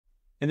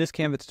In this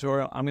Canva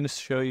tutorial, I'm going to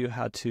show you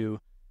how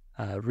to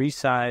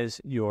resize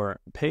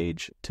your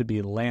page to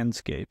be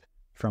landscape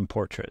from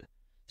portrait.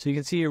 So you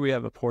can see here we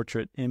have a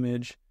portrait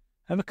image.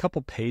 I have a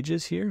couple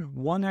pages here.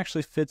 One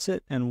actually fits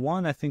it, and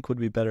one I think would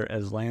be better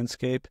as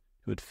landscape.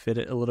 It would fit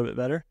it a little bit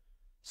better.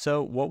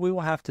 So what we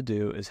will have to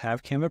do is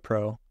have Canva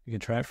Pro. You can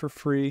try it for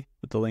free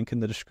with the link in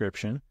the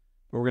description.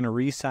 But we're going to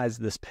resize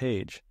this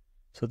page.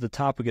 So at the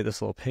top, we get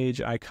this little page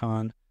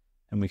icon,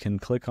 and we can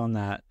click on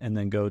that and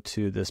then go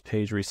to this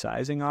page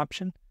resizing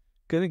option.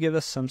 Going to give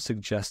us some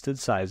suggested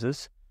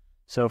sizes.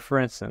 So for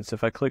instance,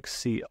 if I click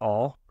see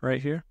all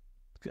right here,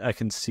 I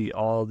can see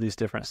all these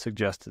different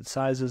suggested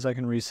sizes I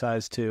can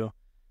resize to.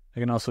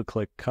 I can also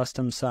click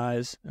custom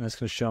size, and it's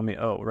going to show me,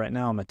 oh, right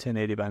now I'm a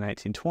 1080 by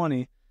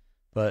 1920,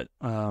 but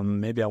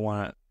maybe I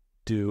want to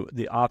do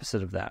the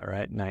opposite of that,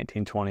 right?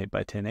 1920 by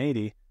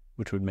 1080,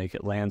 which would make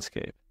it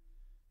landscape.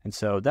 And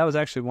so that was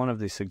actually one of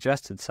the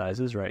suggested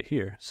sizes right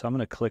here. So I'm going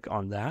to click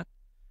on that.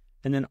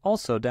 And then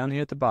also down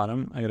here at the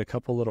bottom, I got a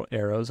couple little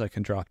arrows I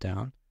can drop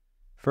down.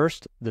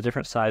 First, the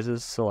different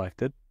sizes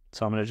selected.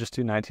 So I'm going to just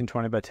do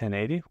 1920 by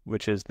 1080,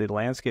 which is the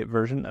landscape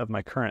version of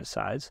my current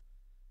size.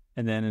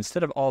 And then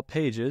instead of all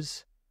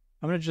pages,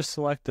 I'm going to just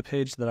select the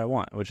page that I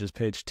want, which is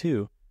page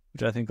 2,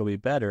 which I think will be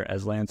better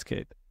as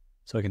landscape.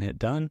 So I can hit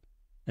done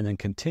and then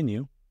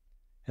continue.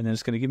 And then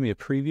it's going to give me a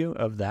preview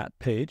of that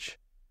page.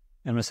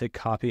 And I'm going to say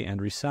copy and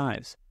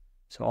resize.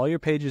 So all your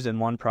pages in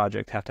one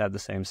project have to have the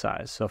same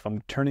size. So if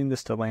I'm turning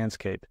this to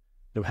landscape,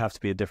 it would have to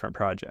be a different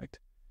project.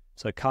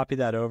 So I copy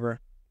that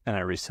over and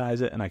I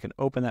resize it, and I can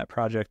open that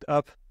project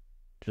up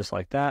just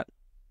like that.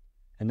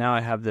 And now I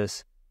have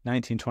this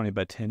 1920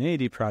 by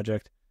 1080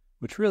 project,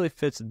 which really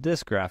fits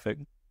this graphic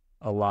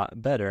a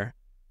lot better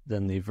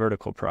than the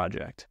vertical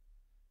project.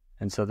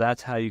 And so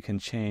that's how you can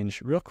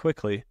change real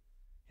quickly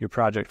your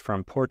project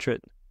from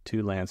portrait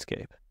to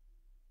landscape.